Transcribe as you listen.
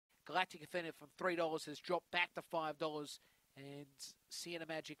Galactic Athena from $3 has dropped back to $5. And Sienna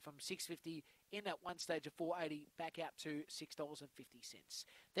Magic from $6.50 in that one stage of $4.80 back out to $6.50.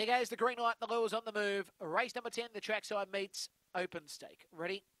 There goes the green light. The lures on the move. Race number 10, the trackside meets open stake.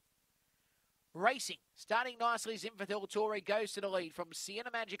 Ready? Racing, starting nicely, Zinfandel Tory goes to the lead from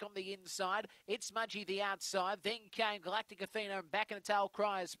Sienna Magic on the inside. It's Smudgy the outside. Then came Galactic Athena and back in the tail,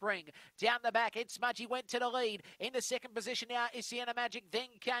 Cry Spring. Down the back, It's Smudgy went to the lead. In the second position now is Sienna Magic. Then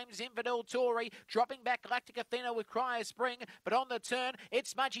came Zinfandel Tory, dropping back Galactic Athena with Cry Spring. But on the turn,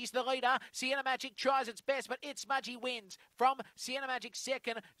 It's Smudgy's the leader. Sienna Magic tries its best, but It's Smudgy wins from Sienna Magic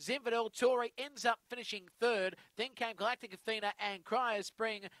second. Zinfandel Tory ends up finishing third. Then came Galactic Athena and Cry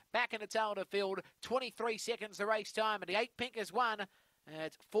Spring back in the tail of the field. 23 seconds the race time, and the 8 pink has won.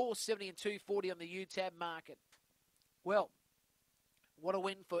 It's 4.70 and 2.40 on the UTAB market. Well, what a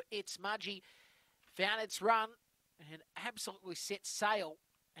win for It's Smudgy. Found its run and absolutely set sail,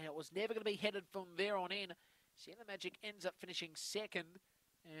 and it was never going to be headed from there on in. Sienna Magic ends up finishing second,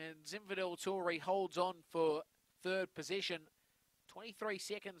 and Zinfandel Tory holds on for third position. 23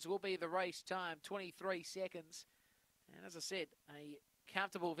 seconds will be the race time, 23 seconds. And as I said, a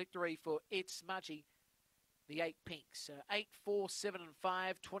comfortable victory for It's Smudgy, the 8 pinks. 8, 4, 7 and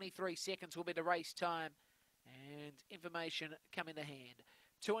 5, 23 seconds will be the race time, and information come into hand.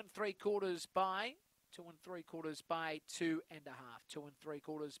 2 3/4 by 2 3/4 by 2 1/2. 2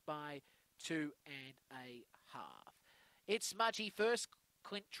 3/4 by 2 1/2. It's Smudgy first.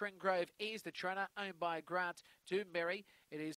 Clint Trengrove is the trainer, owned by Grant Doomberry. It is